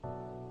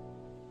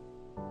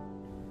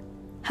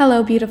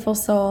Hello, beautiful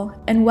soul,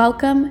 and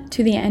welcome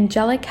to the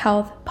Angelic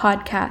Health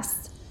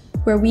Podcast,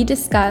 where we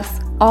discuss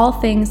all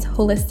things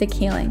holistic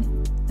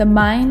healing, the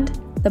mind,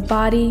 the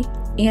body,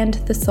 and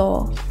the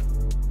soul.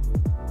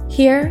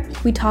 Here,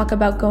 we talk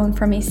about going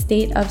from a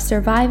state of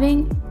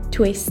surviving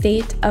to a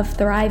state of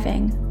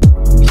thriving.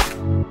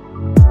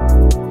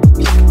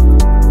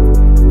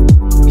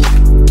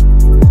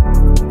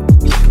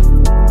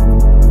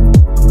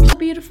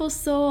 Beautiful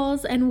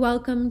souls, and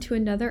welcome to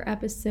another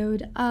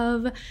episode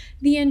of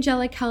the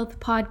Angelic Health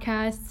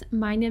Podcast.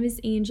 My name is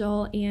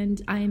Angel,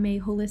 and I am a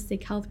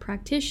holistic health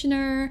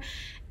practitioner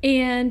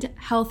and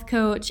health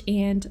coach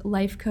and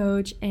life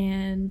coach,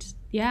 and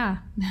a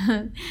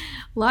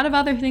lot of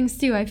other things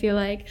too, I feel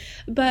like.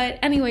 But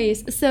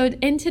anyways, so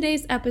in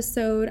today's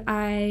episode,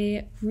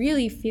 I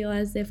really feel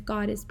as if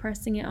God is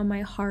pressing it on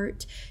my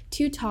heart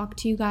to talk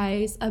to you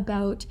guys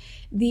about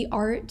the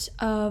art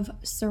of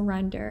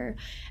surrender.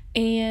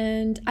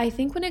 And I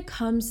think when it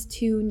comes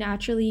to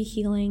naturally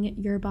healing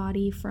your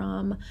body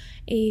from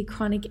a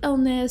chronic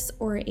illness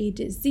or a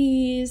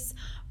disease,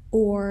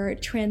 or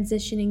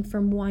transitioning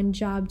from one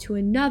job to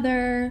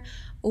another,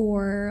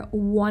 or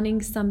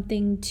wanting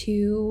something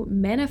to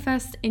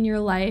manifest in your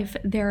life,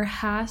 there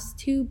has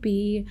to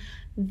be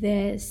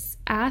this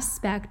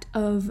aspect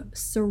of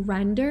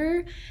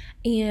surrender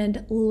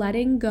and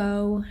letting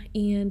go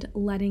and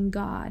letting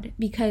God,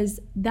 because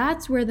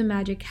that's where the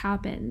magic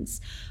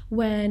happens.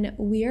 When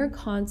we are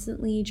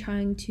constantly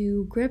trying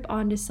to grip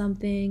onto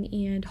something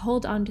and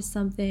hold onto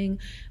something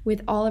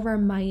with all of our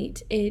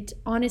might, it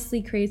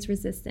honestly creates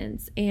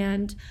resistance.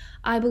 And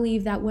I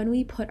believe that when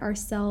we put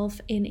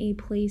ourselves in a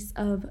place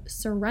of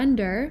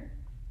surrender,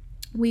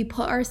 we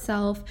put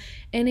ourselves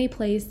in a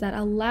place that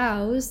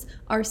allows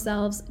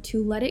ourselves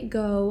to let it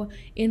go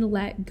and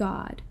let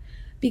God.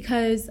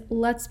 Because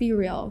let's be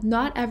real,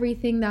 not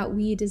everything that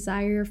we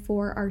desire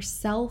for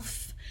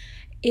ourselves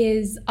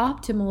is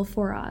optimal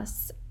for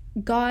us.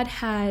 God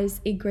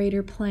has a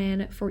greater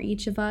plan for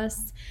each of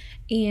us,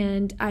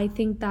 and I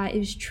think that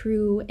is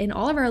true in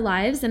all of our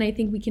lives, and I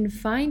think we can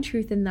find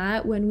truth in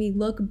that when we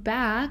look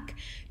back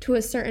to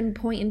a certain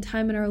point in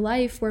time in our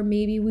life where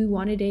maybe we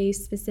wanted a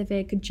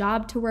specific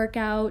job to work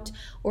out,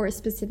 or a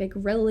specific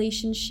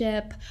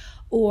relationship,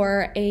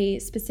 or a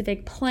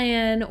specific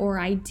plan or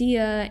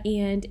idea,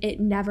 and it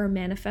never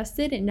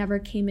manifested. It never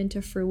came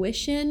into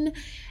fruition.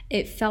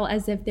 It felt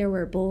as if there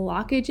were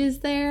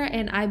blockages there,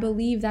 and I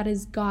believe that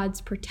is God's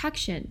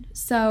protection.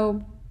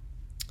 So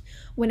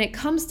when it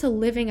comes to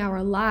living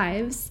our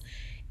lives,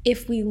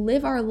 if we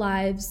live our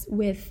lives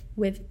with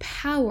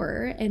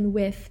power and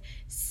with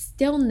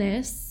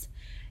stillness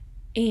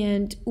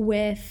and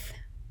with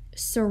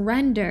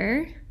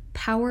surrender,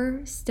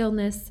 power,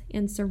 stillness,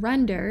 and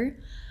surrender,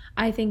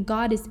 I think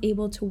God is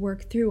able to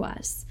work through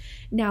us.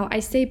 Now,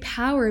 I say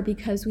power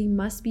because we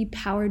must be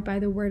powered by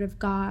the Word of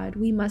God.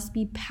 We must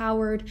be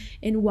powered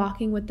in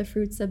walking with the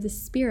fruits of the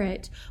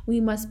Spirit. We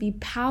must be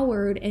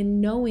powered in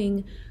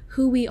knowing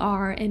who we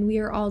are, and we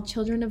are all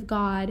children of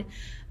God,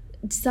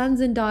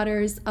 sons and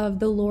daughters of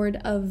the Lord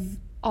of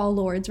all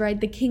lords,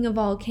 right? The King of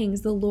all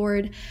kings, the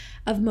Lord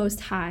of Most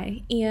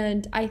High.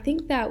 And I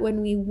think that when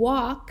we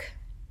walk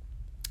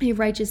a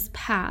righteous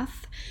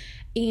path,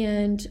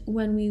 and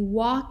when we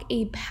walk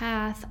a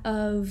path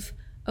of,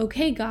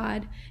 okay,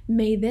 God,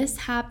 may this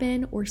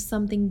happen or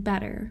something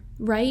better,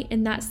 right?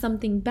 And that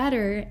something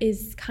better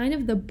is kind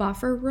of the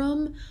buffer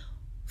room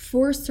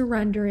for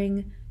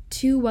surrendering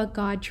to what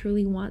God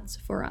truly wants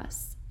for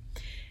us.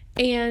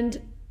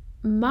 And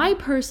my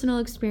personal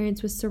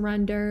experience with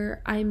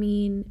surrender, I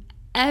mean,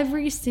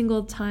 every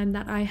single time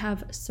that I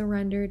have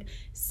surrendered,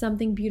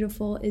 something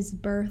beautiful is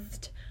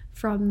birthed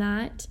from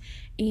that.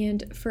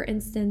 And for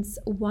instance,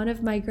 one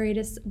of my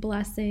greatest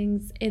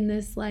blessings in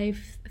this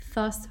life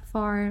thus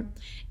far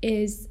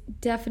is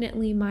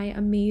definitely my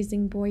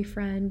amazing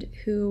boyfriend,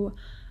 who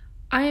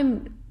I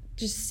am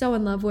just so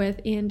in love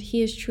with, and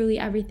he is truly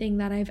everything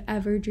that I've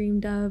ever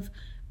dreamed of,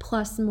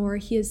 plus more.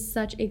 He is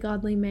such a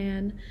godly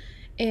man,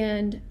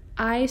 and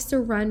I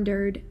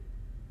surrendered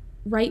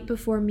right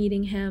before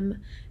meeting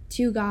him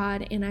to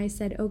God, and I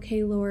said,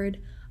 okay, Lord,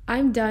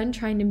 I'm done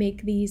trying to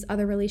make these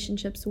other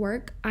relationships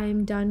work.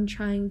 I'm done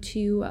trying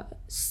to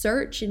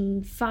search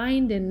and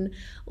find and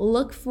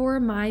look for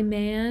my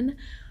man.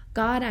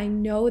 God, I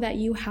know that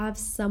you have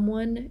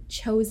someone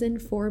chosen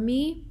for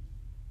me,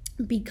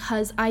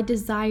 because I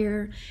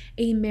desire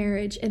a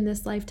marriage in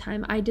this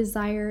lifetime. I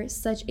desire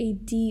such a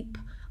deep,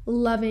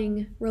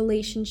 loving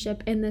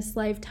relationship in this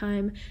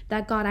lifetime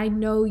that, God, I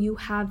know you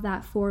have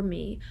that for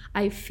me.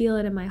 I feel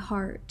it in my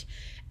heart.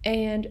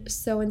 And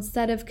so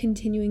instead of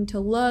continuing to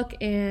look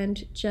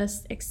and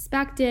just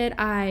expect it,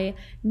 I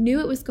knew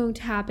it was going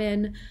to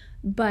happen,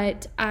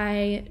 but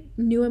I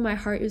knew in my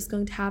heart it was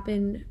going to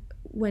happen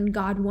when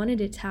God wanted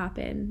it to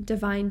happen,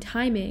 divine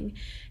timing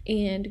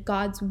and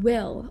God's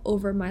will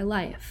over my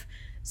life.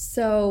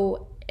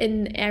 So,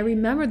 and I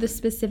remember the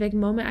specific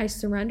moment I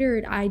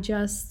surrendered, I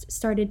just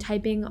started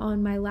typing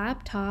on my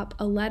laptop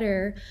a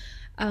letter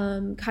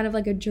kind of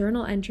like a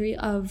journal entry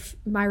of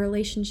my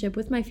relationship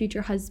with my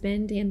future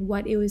husband and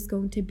what it was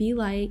going to be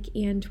like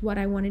and what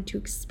I wanted to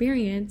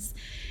experience.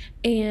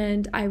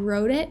 And I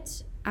wrote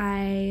it,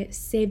 I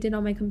saved it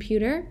on my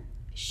computer,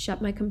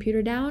 shut my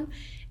computer down,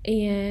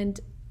 and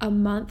a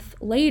month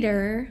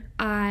later,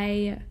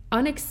 I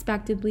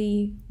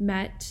unexpectedly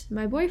met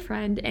my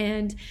boyfriend,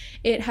 and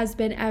it has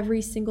been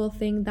every single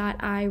thing that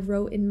I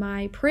wrote in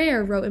my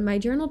prayer, wrote in my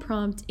journal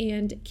prompt,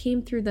 and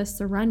came through the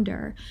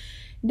surrender.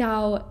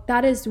 Now,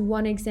 that is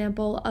one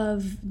example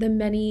of the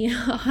many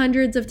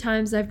hundreds of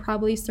times I've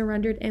probably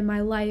surrendered in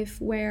my life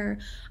where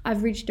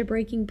I've reached a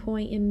breaking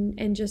point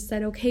and just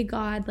said, okay,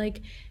 God,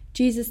 like,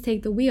 Jesus,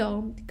 take the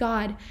wheel.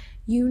 God,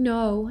 you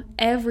know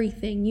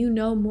everything. You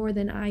know more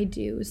than I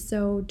do.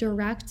 So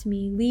direct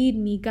me, lead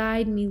me,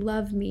 guide me,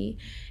 love me.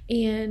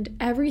 And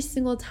every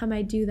single time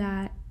I do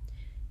that,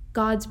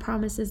 God's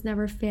promises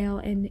never fail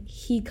and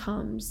He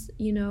comes,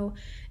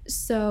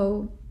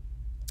 So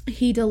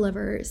He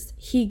delivers,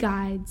 He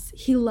guides,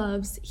 He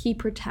loves, He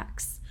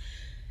protects.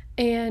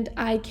 And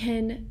I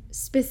can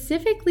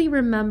specifically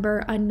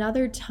remember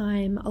another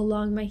time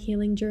along my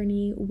healing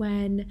journey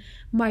when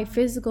my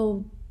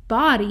physical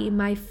body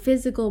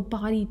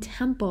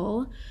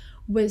temple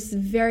was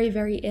very,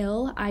 very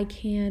ill. I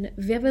can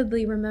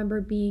vividly remember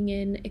being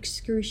in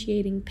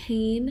excruciating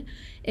pain,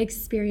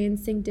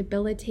 experiencing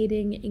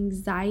debilitating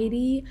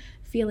anxiety,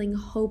 feeling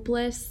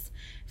hopeless,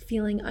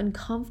 feeling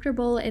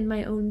uncomfortable in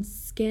my own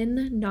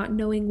skin, not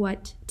knowing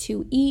what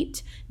to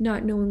eat,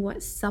 not knowing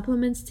what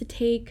supplements to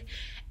take.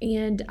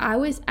 And I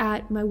was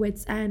at my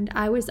wit's end.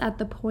 I was at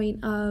the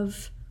point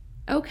of,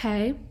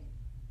 okay,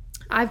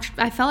 I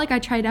felt like I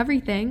tried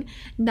everything.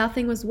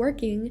 Nothing was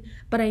working,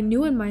 but I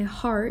knew in my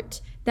heart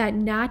that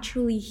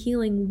naturally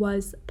healing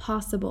was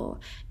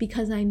possible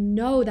because I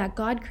know that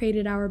God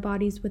created our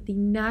bodies with the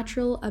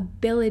natural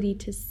ability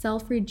to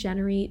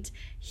self-regenerate,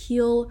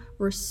 heal,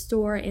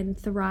 restore, and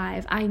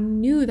thrive. I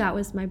knew that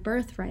was my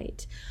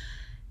birthright.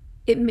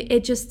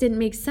 It just didn't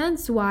make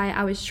sense why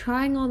I was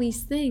trying all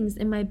these things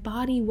and my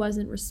body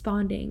wasn't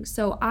responding.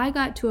 So I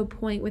got to a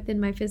point within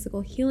my physical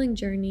healing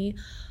journey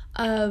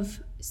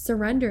of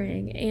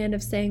surrendering and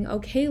of saying,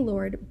 okay,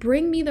 Lord,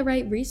 bring me the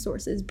right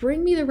resources,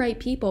 bring me the right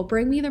people,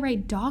 bring me the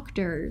right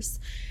doctors.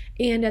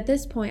 And at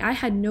this point, I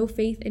had no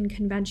faith in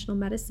conventional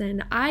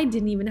medicine. I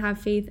didn't even have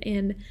faith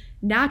in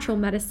natural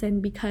medicine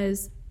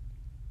because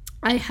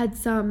I had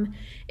some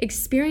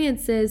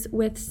experiences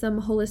with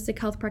some holistic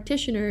health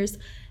practitioners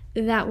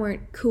that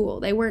weren't cool.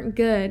 They weren't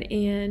good.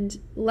 And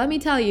let me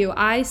tell you,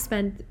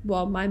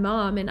 my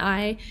mom and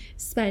I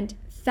spent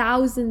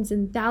thousands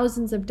and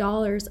thousands of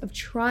dollars of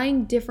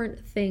trying different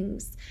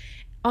things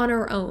on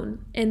our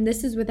own. And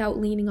this is without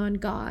leaning on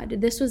God.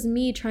 This was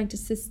me trying to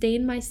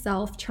sustain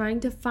myself, trying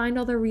to find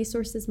all the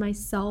resources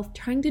myself,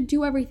 trying to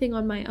do everything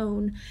on my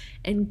own.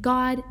 And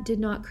God did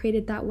not create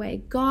it that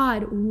way.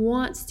 God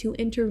wants to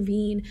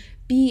intervene,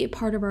 be a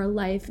part of our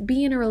life,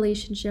 be in a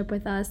relationship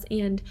with us,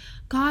 and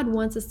God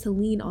wants us to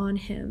lean on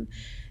Him.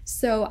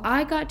 So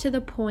I got to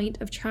the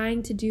point of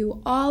trying to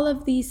do all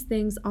of these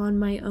things on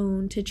my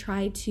own to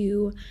try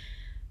to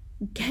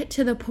get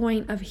to the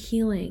point of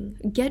healing,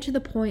 get to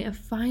the point of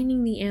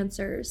finding the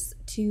answers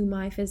to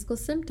my physical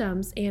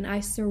symptoms. And I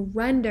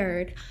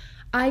surrendered.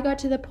 I got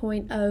to the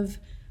point of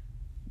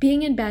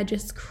being in bed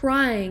just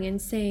crying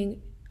and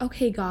saying,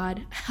 okay,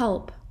 God,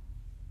 help.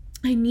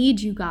 I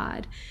need you,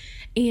 God.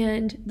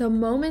 And the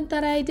moment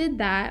that I did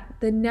that,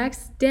 the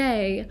next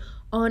day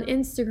on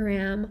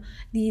Instagram,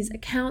 these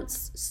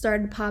accounts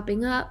started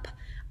popping up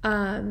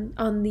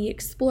on the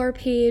explore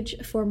page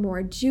for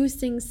more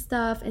juicing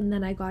stuff. And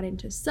then I got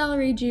into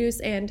celery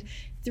juice, and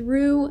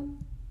through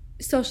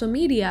social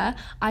media,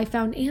 I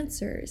found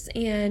answers.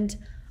 And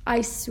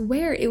I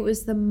swear it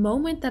was the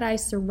moment that I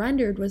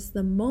surrendered was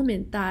the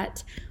moment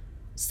that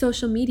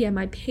social media,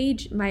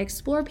 my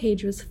explore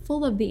page was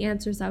full of the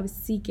answers I was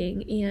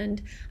seeking.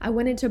 And I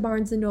went into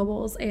Barnes and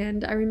Nobles,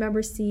 and I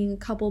remember seeing a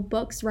couple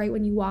books right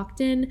when you walked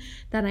in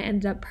that I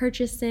ended up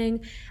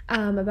purchasing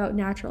about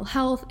natural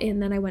health.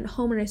 And then I went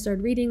home and I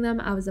started reading them.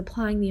 I was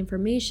applying the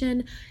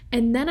information,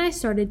 and then I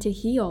started to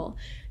heal.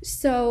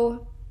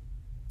 So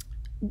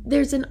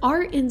there's an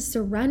art in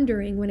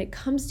surrendering when it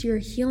comes to your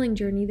healing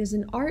journey. There's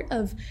an art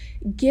of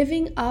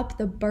giving up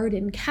the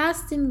burden,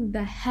 casting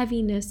the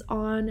heaviness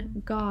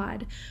on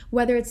God,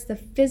 whether it's the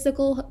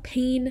physical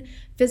pain,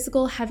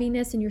 physical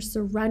heaviness, and you're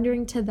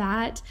surrendering to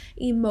that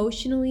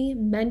emotionally,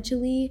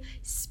 mentally,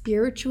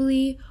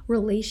 spiritually,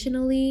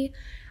 relationally.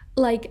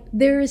 Like,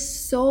 there is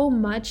so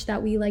much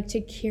that we like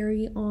to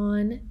carry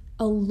on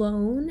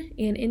alone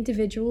and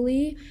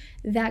individually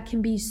that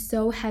can be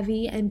so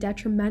heavy and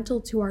detrimental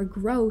to our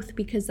growth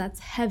because that's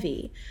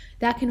heavy.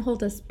 That can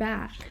hold us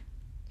back.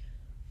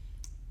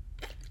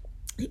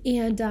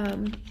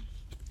 And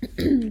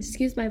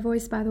excuse my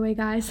voice, by the way,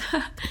 guys.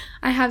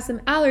 I have some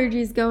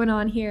allergies going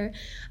on here.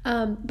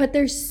 But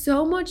there's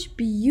so much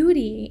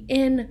beauty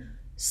in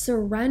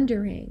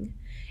surrendering.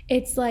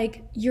 It's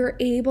like you're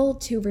able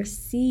to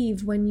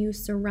receive when you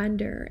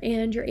surrender,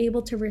 and you're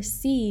able to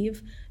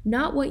receive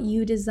not what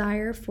you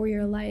desire for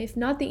your life,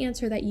 not the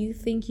answer that you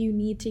think you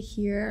need to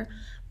hear,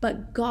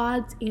 but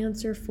God's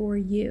answer for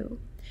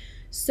you.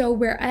 So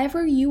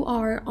wherever you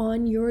are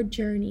on your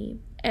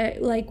journey,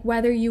 like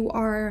whether you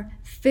are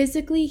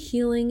physically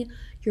healing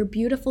your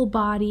beautiful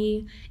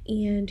body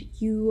and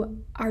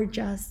you are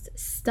just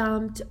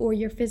stumped, or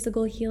your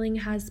physical healing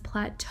has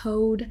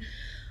plateaued,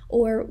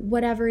 or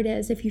whatever it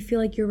is, if you feel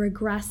like you're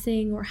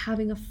regressing or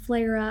having a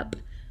flare up,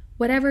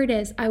 whatever it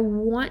is, I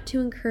want to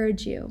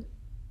encourage you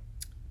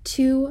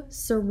to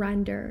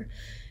surrender,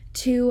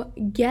 to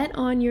get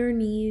on your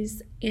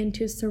knees and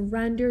to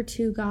surrender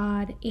to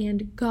God,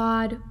 and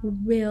God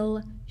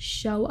will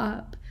show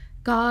up.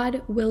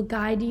 God will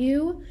guide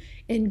you,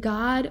 and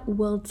God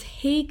will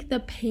take the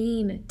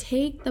pain,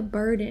 take the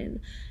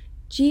burden.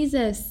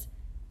 Jesus,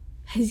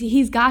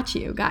 he's got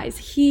you, guys.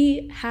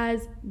 He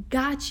has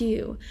got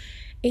you.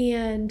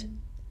 And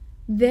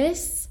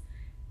this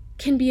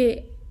can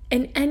be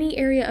in any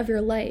area of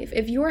your life.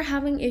 If you're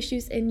having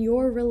issues in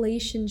your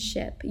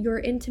relationship, your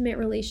intimate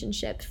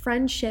relationship,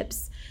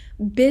 friendships,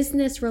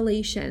 business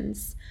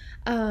relations,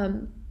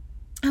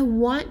 I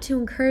want to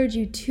encourage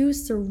you to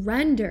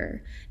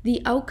surrender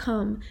the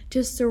outcome,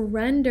 to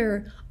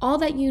surrender all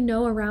that you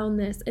know around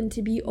this, and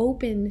to be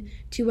open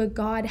to what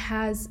God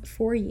has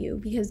for you,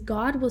 because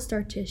God will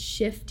start to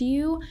shift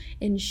you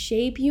and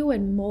shape you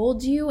and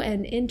mold you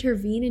and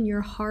intervene in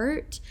your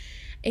heart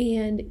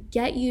and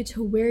get you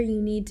to where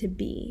you need to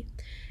be.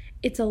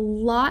 It's a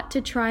lot to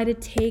try to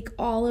take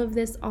all of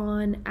this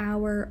on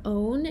our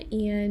own,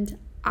 and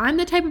I'm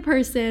the type of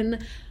person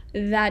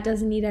that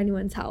doesn't need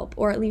anyone's help,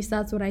 or at least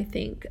that's what I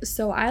think.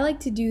 So I like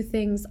to do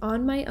things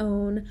on my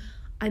own.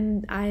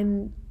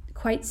 I'm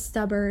quite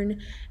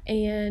stubborn,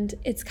 and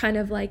it's kind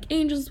of like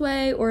Angel's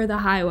way or the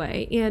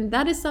highway, and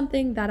that is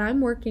something that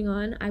I'm working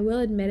on, I will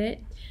admit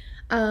it.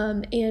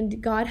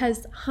 And God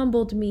has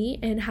humbled me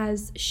and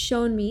has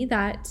shown me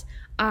that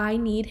I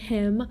need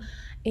Him,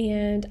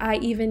 and I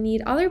even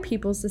need other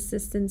people's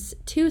assistance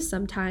too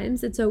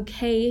sometimes. It's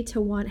okay to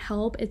want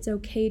help. It's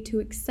okay to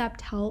accept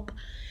help.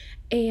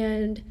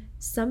 And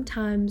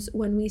sometimes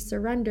when we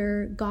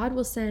surrender, God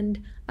will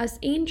send us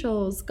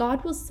angels.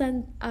 God will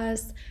send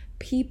us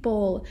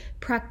people,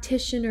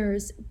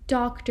 practitioners,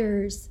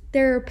 doctors,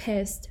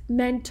 therapists,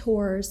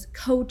 mentors,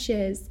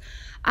 coaches.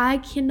 I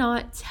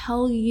cannot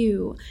tell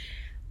you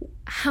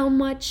how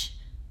much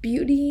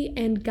beauty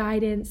and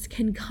guidance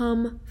can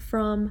come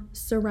from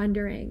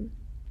surrendering.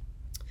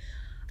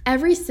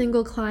 Every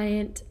single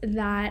client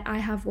that I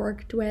have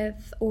worked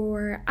with,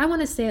 or I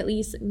want to say at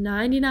least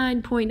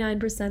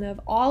 99.9%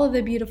 of all of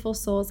the beautiful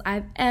souls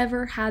I've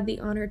ever had the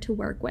honor to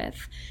work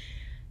with,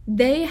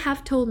 they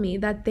have told me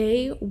that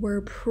they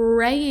were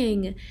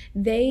praying,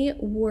 they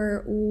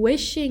were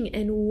wishing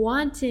and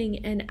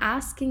wanting and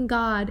asking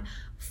God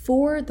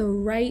for the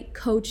right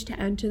coach to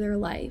enter their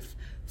life,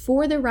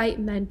 for the right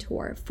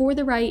mentor, for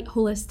the right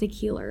holistic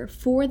healer,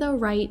 for the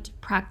right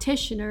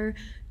practitioner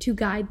to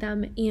guide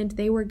them, and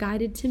they were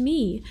guided to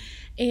me.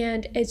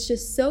 And it's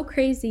just so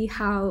crazy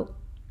how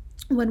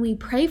when we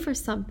pray for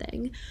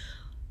something,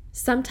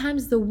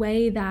 sometimes the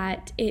way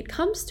that it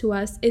comes to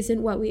us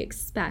isn't what we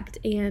expect,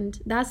 and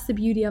that's the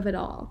beauty of it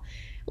all.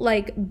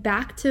 Like,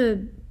 back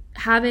to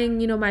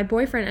having, my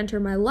boyfriend enter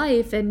my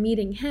life and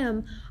meeting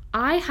him,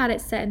 I had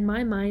it set in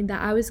my mind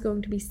that I was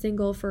going to be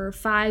single for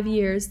 5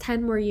 years,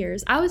 10 more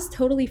years. I was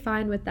totally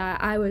fine with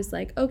that. I was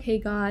like, okay,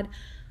 God,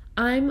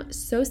 I'm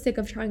so sick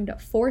of trying to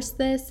force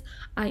this.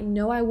 I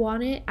know I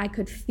want it. I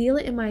could feel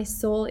it in my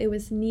soul. It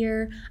was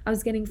near. I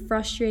was getting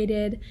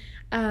frustrated,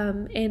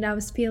 and I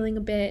was feeling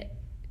a bit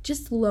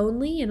just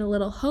lonely and a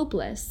little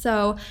hopeless.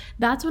 So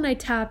that's when I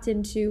tapped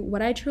into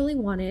what I truly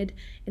wanted,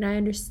 and I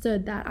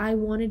understood that I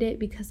wanted it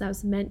because I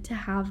was meant to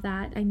have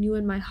that. I knew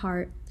in my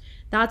heart.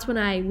 That's when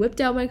I whipped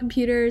out my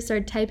computer,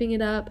 started typing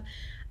it up,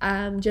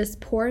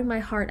 just pouring my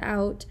heart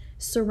out,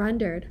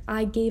 surrendered.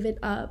 I gave it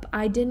up.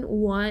 I didn't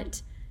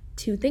want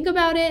to think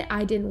about it.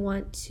 I didn't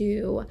want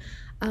to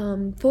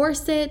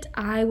force it.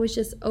 I was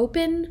just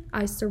open.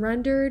 I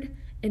surrendered,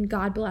 and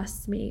God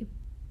blessed me.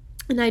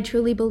 And I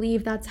truly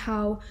believe that's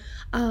how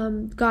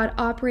God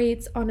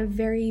operates on a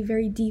very,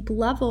 very deep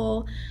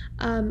level.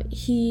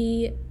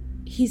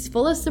 He's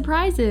full of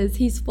surprises.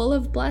 He's full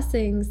of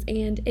blessings,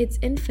 and it's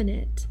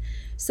infinite.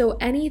 So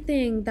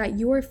anything that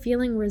you are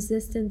feeling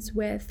resistance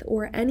with,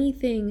 or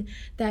anything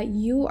that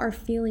you are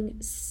feeling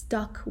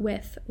stuck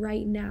with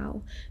right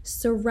now,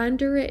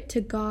 surrender it to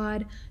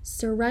God.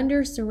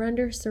 Surrender,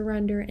 surrender,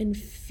 surrender, and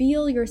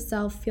feel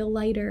yourself feel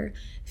lighter.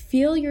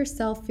 Feel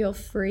yourself feel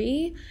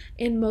free.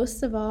 And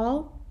most of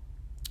all,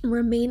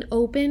 remain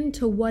open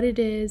to what it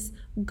is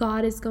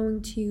God is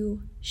going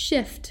to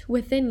shift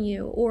within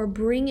you or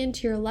bring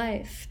into your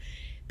life,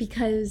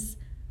 because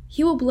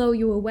He will blow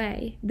you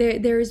away.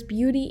 There's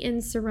beauty in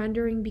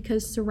surrendering,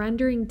 because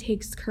surrendering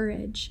takes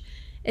courage.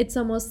 It's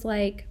almost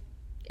like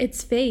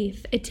it's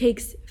faith. It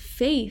takes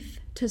faith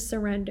to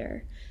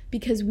surrender,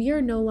 because we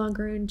are no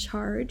longer in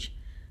charge,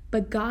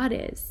 but God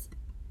is.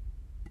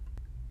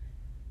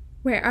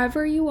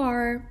 wherever you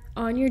are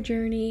on your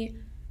journey,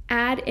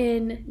 add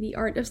in the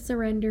art of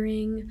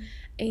surrendering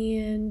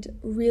and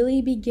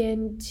really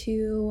begin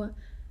to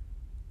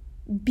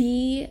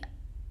be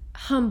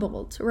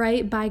humbled,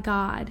 right, by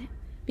God.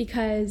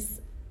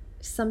 Because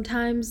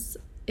sometimes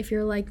if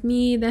you're like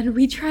me, then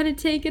we try to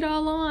take it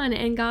all on,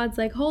 and God's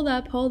like, hold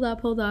up,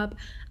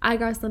 I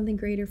got something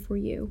greater for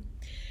you.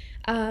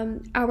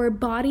 Our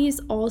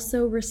bodies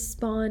also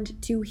respond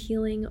to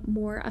healing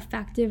more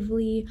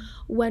effectively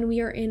when we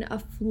are in a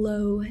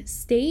flow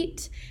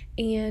state,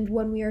 and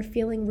when we are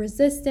feeling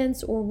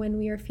resistance, or when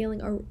we are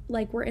feeling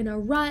like we're in a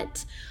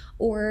rut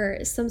or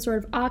some sort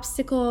of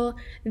obstacle,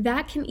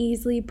 that can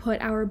easily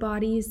put our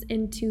bodies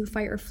into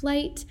fight or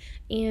flight.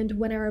 And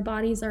when our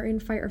bodies are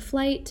in fight or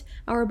flight,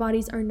 our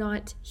bodies are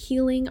not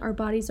healing, our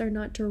bodies are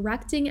not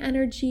directing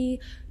energy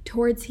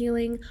towards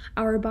healing,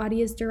 our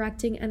body is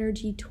directing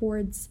energy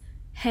towards,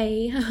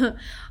 hey,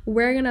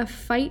 we're gonna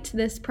fight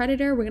this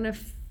predator, we're gonna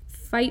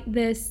fight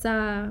this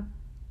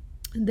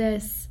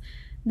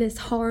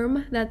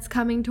harm that's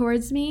coming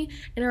towards me.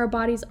 And our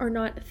bodies are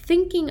not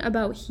thinking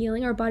about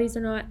healing, our bodies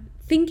are not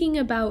thinking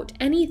about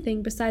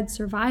anything besides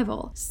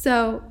survival.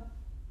 So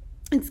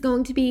it's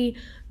going to be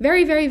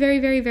very, very, very,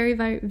 very, very,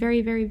 very,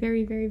 very, very,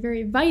 very, very,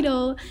 very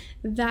vital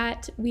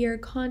that we are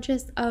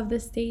conscious of the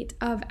state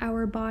of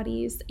our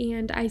bodies.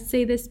 And I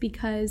say this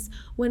because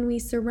when we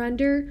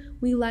surrender,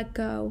 we let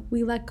go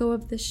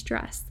of the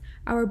stress.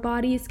 Our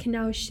bodies can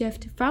now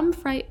shift from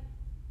fight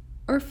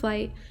or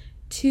flight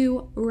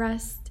to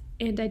rest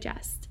and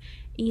digest,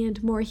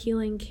 and more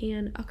healing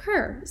can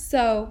occur.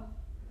 So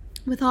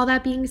with all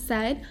that being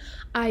said,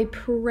 I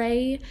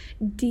pray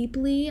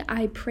deeply,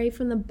 I pray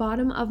from the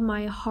bottom of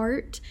my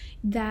heart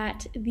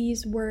that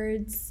these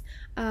words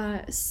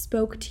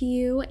spoke to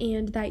you,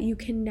 and that you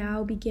can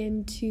now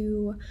begin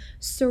to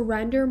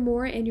surrender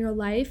more in your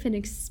life and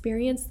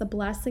experience the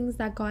blessings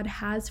that God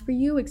has for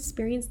you,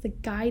 experience the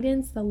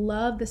guidance, the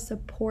love, the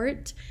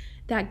support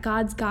that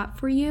God's got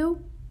for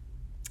you.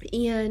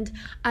 And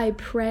I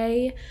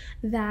pray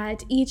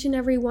that each and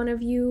every one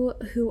of you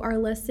who are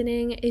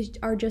listening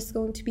are just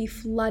going to be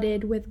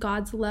flooded with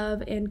God's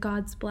love and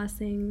God's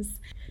blessings.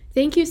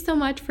 Thank you so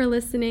much for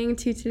listening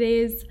to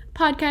today's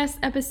podcast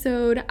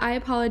episode. I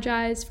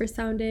apologize for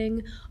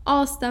sounding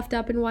all stuffed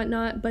up and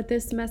whatnot, but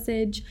this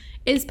message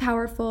is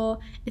powerful.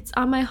 It's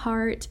on my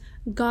heart.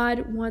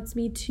 God wants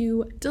me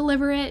to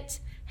deliver it,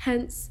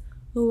 hence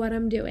what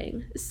I'm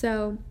doing.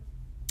 So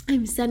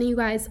I'm sending you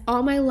guys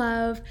all my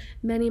love,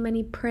 many,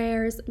 many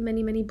prayers,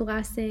 many, many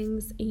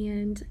blessings,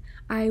 and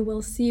I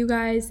will see you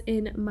guys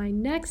in my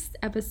next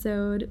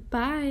episode.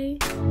 Bye.